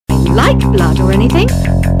like blood or anything.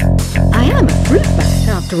 I am a fruit bat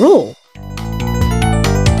after all.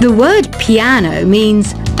 The word piano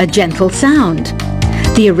means a gentle sound.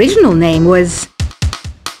 The original name was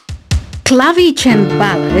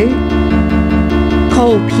clavicembalo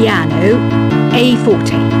col piano a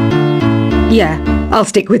forte. Yeah, I'll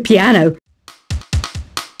stick with piano.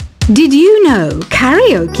 Did you know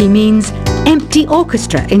karaoke means empty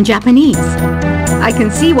orchestra in Japanese? I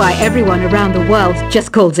can see why everyone around the world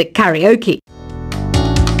just calls it karaoke.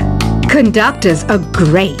 Conductors are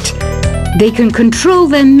great. They can control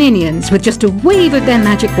their minions with just a wave of their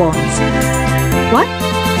magic wands. What?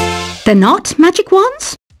 They're not magic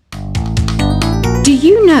wands? Do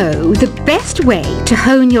you know the best way to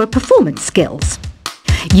hone your performance skills?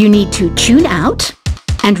 You need to tune out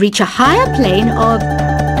and reach a higher plane of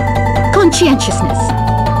conscientiousness.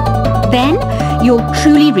 Then you'll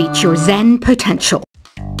truly reach your Zen potential.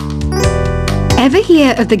 Ever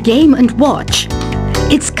hear of the Game & Watch?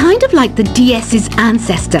 It's kind of like the DS's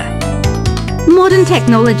ancestor. Modern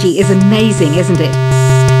technology is amazing, isn't it?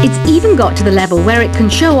 It's even got to the level where it can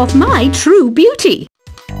show off my true beauty.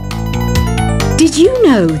 Did you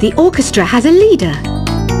know the orchestra has a leader?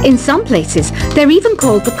 In some places, they're even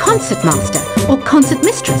called the concertmaster or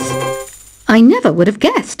concertmistress. I never would have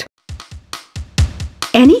guessed.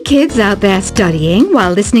 Any kids out there studying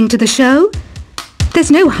while listening to the show?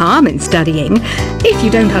 There's no harm in studying. If you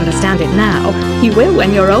don't understand it now, you will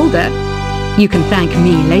when you're older. You can thank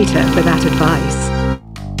me later for that advice.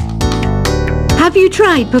 Have you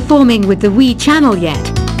tried performing with the Wii channel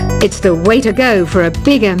yet? It's the way to go for a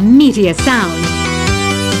bigger, meatier sound.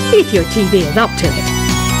 If your TV is up to it.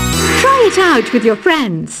 Try it out with your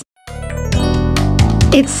friends.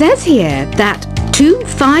 It says here that 2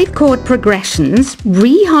 5-chord progressions,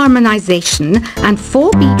 reharmonization and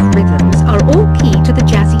 4-beat rhythms are all key to the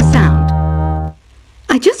jazzy sound.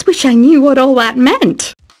 I just wish I knew what all that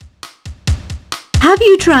meant. Have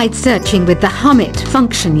you tried searching with the Hum It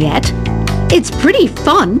function yet? It's pretty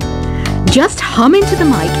fun. Just hum into the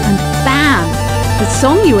mic and bam! The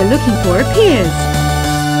song you are looking for appears.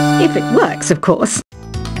 If it works, of course.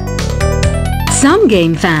 Some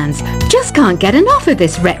game fans just can't get enough of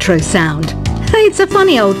this retro sound. It's a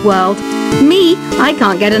funny old world. Me, I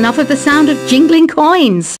can't get enough of the sound of jingling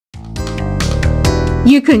coins.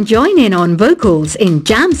 You can join in on vocals in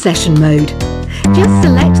jam session mode. Just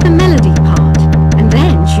select the melody part and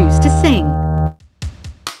then choose to sing.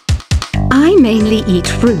 I mainly eat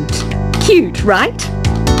fruit. Cute, right?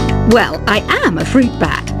 Well, I am a fruit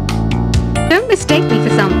bat. Don't mistake me for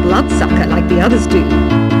some bloodsucker like the others do.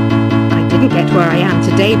 I didn't get where I am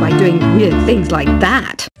today by doing weird things like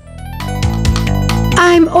that.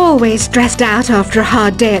 I'm always stressed out after a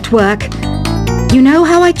hard day at work. You know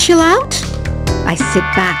how I chill out? I sit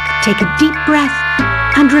back, take a deep breath,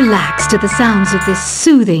 and relax to the sounds of this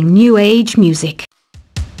soothing new age music.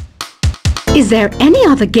 Is there any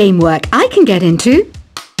other game work I can get into?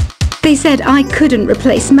 They said I couldn't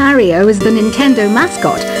replace Mario as the Nintendo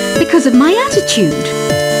mascot because of my attitude.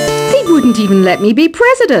 They wouldn't even let me be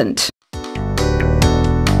president.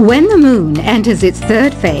 When the moon enters its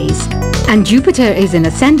 3rd phase and Jupiter is in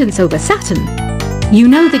ascendance over Saturn, you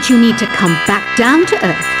know that you need to come back down to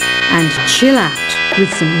Earth and chill out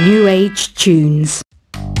with some new age tunes.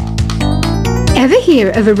 Ever hear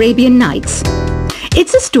of Arabian Nights?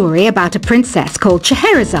 It's a story about a princess called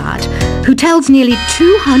Scheherazade who tells nearly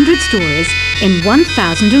 200 stories in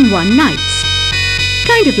 1001 nights.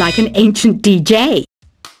 Kind of like an ancient DJ.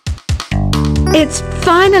 It's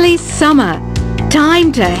finally summer.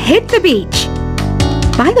 Time to hit the beach.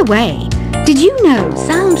 By the way, did you know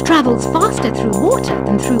sound travels faster through water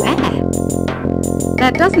than through air?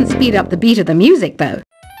 That doesn't speed up the beat of the music, though.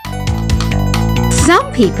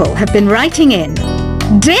 Some people have been writing in,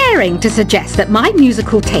 daring to suggest that my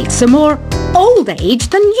musical tastes are more old age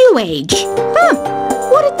than new age. Huh,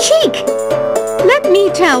 what a cheek! Let me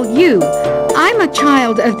tell you, I'm a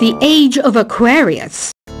child of the age of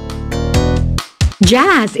Aquarius.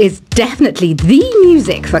 Jazz is definitely the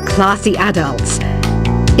music for classy adults.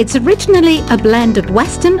 It's originally a blend of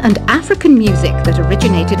Western and African music that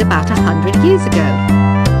originated about 100 years ago.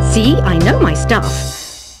 See, I know my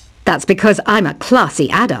stuff. That's because I'm a classy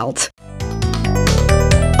adult.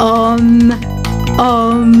 Oh,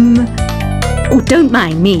 don't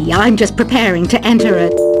mind me. I'm just preparing to enter a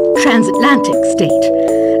transatlantic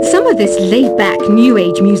state. Some of this laid-back new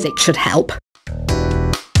age music should help.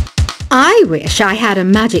 I wish I had a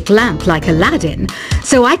magic lamp like Aladdin,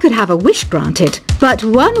 so I could have a wish granted. But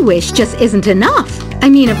one wish just isn't enough. I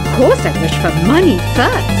mean, of course I wish for money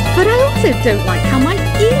first, but I also don't like how my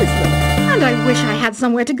ears look. And I wish I had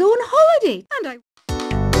somewhere to go on holiday.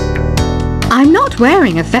 I'm not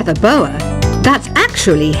wearing a feather boa. That's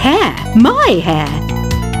actually hair, my hair.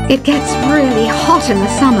 It gets really hot in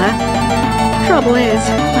the summer. Trouble is,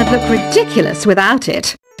 I'd look ridiculous without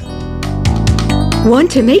it.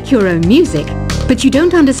 Want to make your own music, but you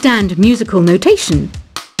don't understand musical notation?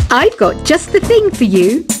 I've got just the thing for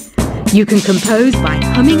you. You can compose by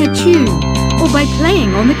humming a tune or by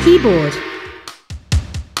playing on the keyboard.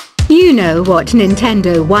 You know what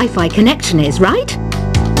Nintendo Wi-Fi connection is, right?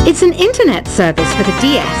 It's an internet service for the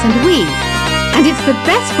DS and Wii, and it's the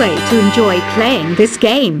best way to enjoy playing this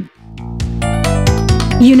game.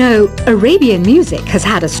 You know, Arabian music has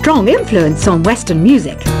had a strong influence on Western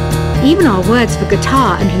music. Even our words for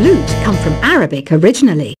guitar and lute come from Arabic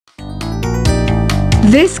originally.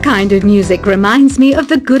 This kind of music reminds me of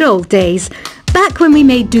the good old days, back when we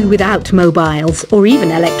made do without mobiles or even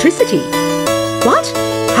electricity. What?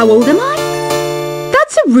 How old am I?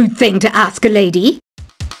 That's a rude thing to ask a lady.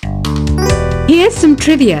 Here's some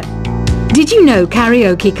trivia. Did you know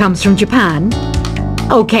karaoke comes from Japan?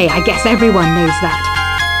 Okay, I guess everyone knows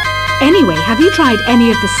that. Anyway, have you tried any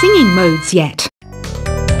of the singing modes yet?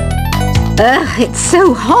 Ugh, it's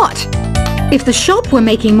so hot. If the shop were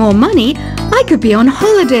making more money, I could be on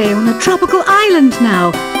holiday on a tropical island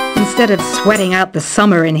now, instead of sweating out the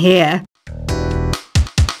summer in here.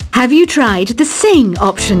 Have you tried the sing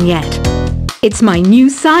option yet? It's my new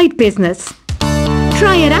side business.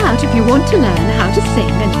 Try it out if you want to learn how to sing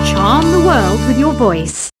and charm the world with your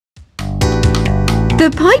voice.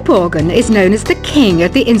 The pipe organ is known as the king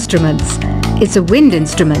of the instruments. It's a wind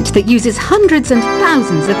instrument that uses hundreds and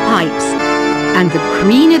thousands of pipes. And the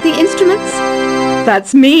queen of the instruments?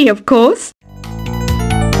 That's me, of course.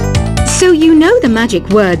 So you know the magic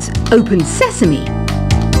words "Open Sesame."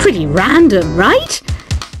 Pretty random, right?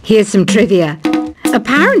 Here's some trivia.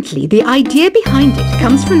 Apparently, the idea behind it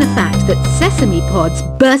comes from the fact that sesame pods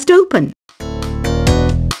burst open.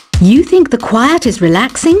 You think the quiet is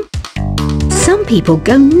relaxing? Some people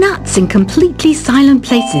go nuts in completely silent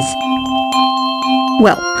places.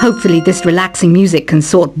 Well, hopefully this relaxing music can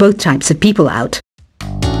sort both types of people out.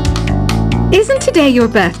 Isn't today your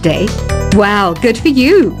birthday? Well, good for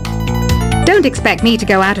you. Don't expect me to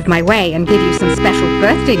go out of my way and give you some special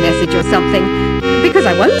birthday message or something, because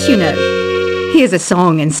I won't, you know. Here's a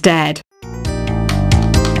song instead.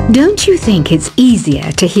 Don't you think it's easier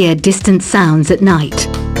to hear distant sounds at night?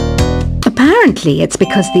 Apparently it's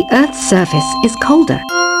because the Earth's surface is colder.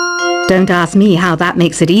 Don't ask me how that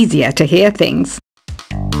makes it easier to hear things.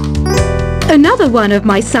 Another one of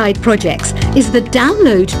my side projects is the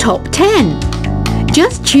Download Top 10.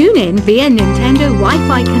 Just tune in via Nintendo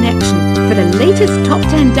Wi-Fi connection for the latest Top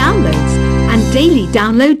 10 downloads and daily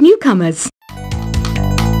download newcomers.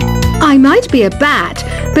 I might be a bat,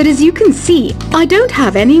 but as you can see, I don't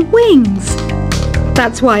have any wings.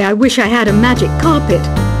 That's why I wish I had a magic carpet.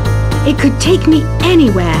 It could take me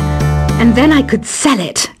anywhere, and then I could sell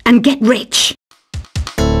it and get rich.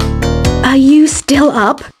 Are you still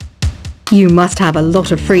up? You must have a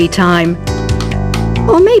lot of free time.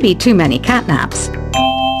 Or maybe too many catnaps.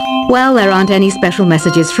 Well, there aren't any special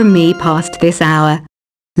messages from me past this hour.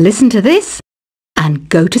 Listen to this and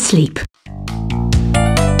go to sleep.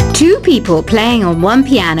 Two people playing on one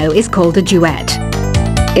piano is called a duet.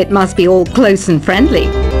 It must be all close and friendly.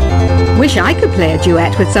 Wish I could play a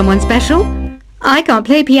duet with someone special. I can't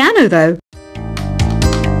play piano though.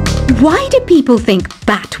 Why do people think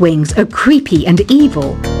bat wings are creepy and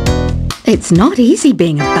evil? It's not easy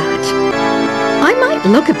being a bat. I might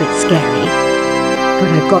look a bit scary, but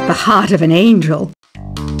I've got the heart of an angel.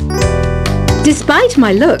 Despite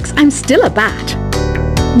my looks, I'm still a bat.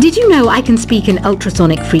 Did you know I can speak in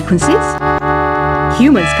ultrasonic frequencies?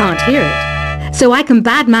 Humans can't hear it, so I can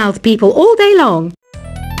badmouth people all day long.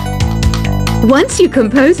 Once you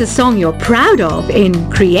compose a song you're proud of in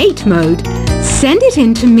Create mode, send it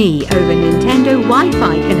in to me over Nintendo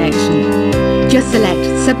Wi-Fi connection. Just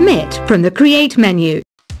select Submit from the Create menu.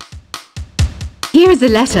 Here's a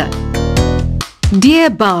letter. Dear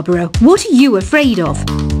Barbara, what are you afraid of?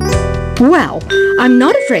 Well, I'm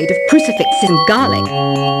not afraid of crucifixes and garlic,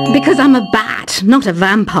 because I'm a bat, not a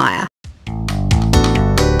vampire.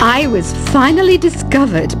 I was finally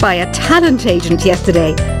discovered by a talent agent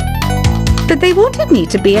yesterday, but they wanted me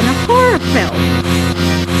to be in a horror film.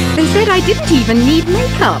 They said I didn't even need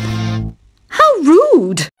makeup. How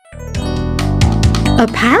rude!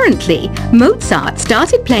 Apparently, Mozart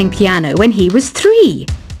started playing piano when he was 3.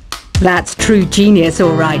 That's true genius,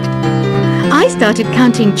 all right. I started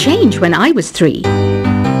counting change when I was 3,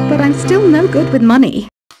 but I'm still no good with money.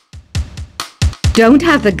 Don't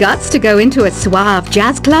have the guts to go into a suave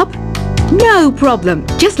jazz club? No problem,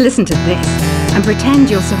 just listen to this. and pretend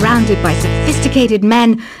you're surrounded by sophisticated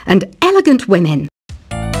men and elegant women.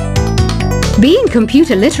 Being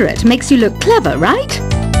computer literate makes you look clever, right?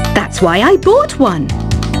 That's why I bought one.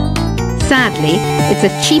 Sadly, it's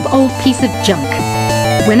a cheap old piece of junk.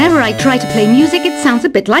 Whenever I try to play music, it sounds a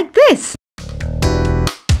bit like this.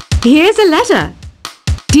 Here's a letter.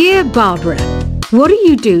 Dear Barbara, what do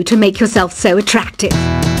you do to make yourself so attractive?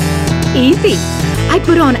 Easy. I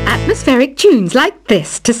put on atmospheric tunes like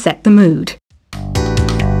this to set the mood.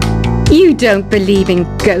 You don't believe in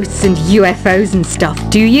ghosts and UFOs and stuff,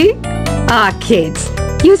 do you? Ah, kids,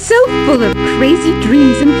 you're so full of crazy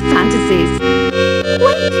dreams and fantasies.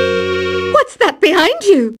 Wait, what's that behind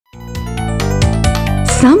you?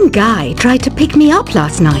 Some guy tried to pick me up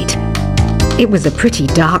last night. It was a pretty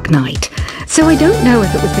dark night, so I don't know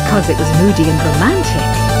if it was because it was moody and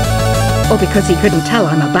romantic, or because he couldn't tell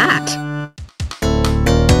I'm a bat.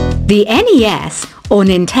 The NES, or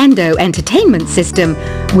Nintendo Entertainment System,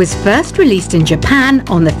 was first released in Japan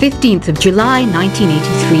on the 15th of July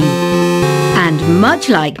 1983. And much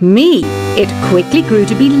like me, it quickly grew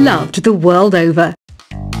to be loved the world over.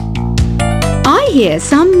 I hear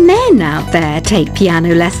some men out there take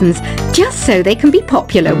piano lessons just so they can be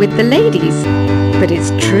popular with the ladies. But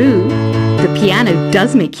it's true, the piano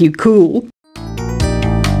does make you cool.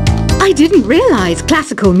 I didn't realize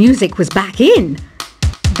classical music was back in.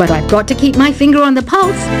 But I've got to keep my finger on the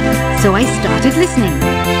pulse, so I started listening.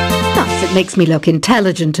 Thus, it makes me look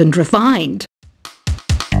intelligent and refined.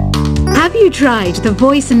 Have you tried the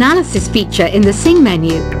voice analysis feature in the Sing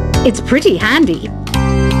menu? It's pretty handy.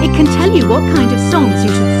 It can tell you what kind of songs you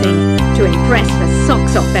should sing to impress the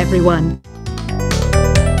socks off everyone.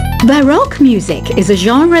 Baroque music is a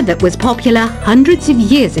genre that was popular hundreds of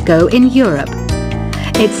years ago in Europe.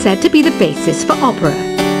 It's said to be the basis for opera.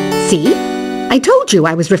 See? I told you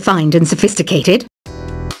I was refined and sophisticated.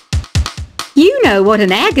 You know what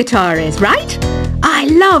an air guitar is, right? I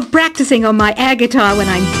love practicing on my air guitar when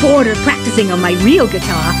I'm bored of practicing on my real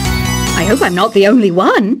guitar. I hope I'm not the only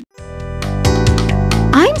one.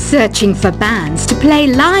 I'm searching for bands to play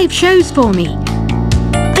live shows for me.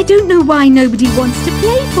 I don't know why nobody wants to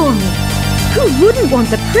play for me. Who wouldn't want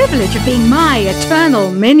the privilege of being my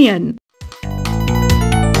eternal minion?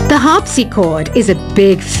 The harpsichord is a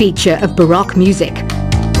big feature of Baroque music.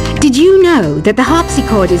 Did you know that the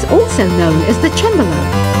harpsichord is also known as the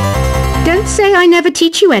cembalo? Don't say I never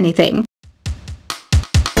teach you anything.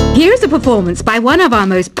 Here's a performance by one of our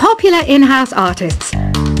most popular in-house artists.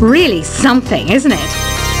 Really something, isn't it?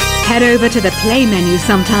 Head over to the play menu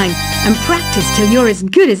sometime and practice till you're as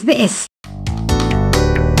good as this.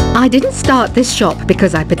 I didn't start this shop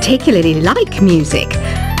because I particularly like music.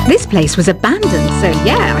 This place was abandoned, so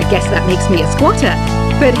yeah, I guess that makes me a squatter.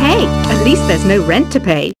 But hey, at least there's no rent to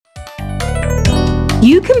pay.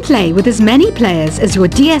 You can play with as many players as your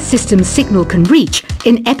DS system's signal can reach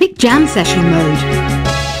in Epic Jam Session mode.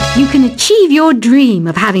 You can achieve your dream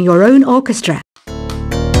of having your own orchestra.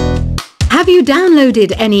 Have you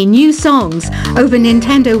downloaded any new songs over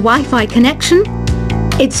Nintendo Wi-Fi connection?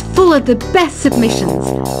 It's full of the best submissions,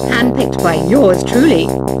 handpicked by yours truly.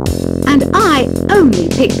 And I only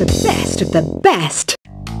pick the best of the best.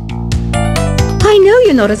 I know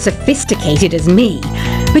you're not as sophisticated as me,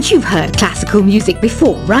 but you've heard classical music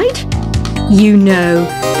before, right? You know,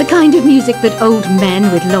 the kind of music that old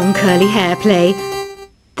men with long curly hair play.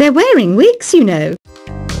 They're wearing wigs, you know.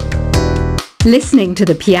 Listening to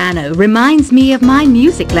the piano reminds me of my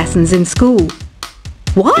music lessons in school.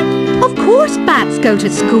 What? Of course bats go to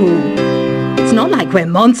school. It's not like we're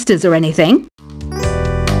monsters or anything.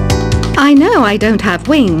 I know I don't have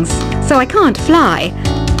wings, so I can't fly.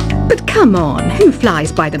 But come on, who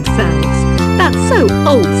flies by themselves? That's so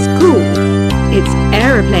old school. It's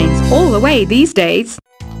aeroplanes all the way these days.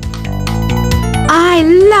 I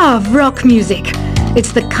love rock music.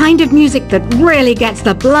 It's the kind of music that really gets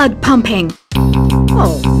the blood pumping.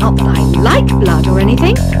 Oh, not that I like blood or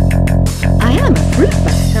anything. I am a fruit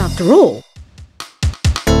bat after all.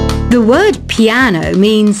 The word piano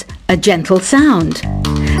means a gentle sound.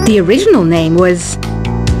 The original name was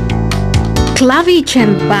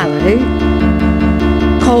clavicembalo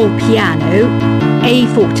col piano a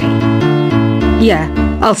forte. Yeah,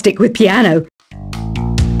 I'll stick with piano.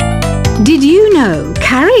 Did you know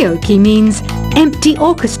karaoke means empty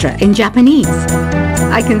orchestra in Japanese?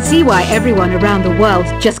 I can see why everyone around the world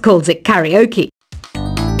just calls it karaoke.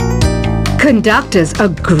 Conductors are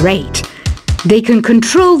great. They can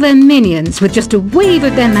control their minions with just a wave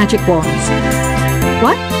of their magic wands.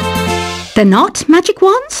 What? They're not magic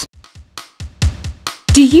wands?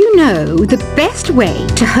 Do you know the best way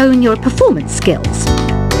to hone your performance skills?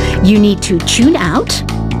 You need to tune out,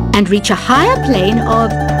 and reach a higher plane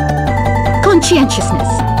of conscientiousness.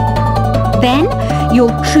 Then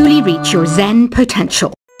you'll truly reach your Zen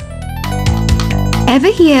potential. Ever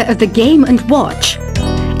hear of the Game & Watch?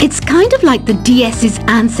 It's kind of like the DS's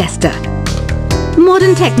ancestor.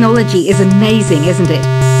 Modern technology is amazing, isn't it?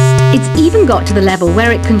 It's even got to the level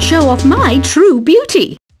where it can show off my true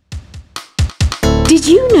beauty. Did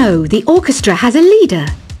you know the orchestra has a leader?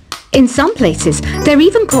 In some places, they're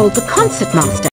even called the concertmaster.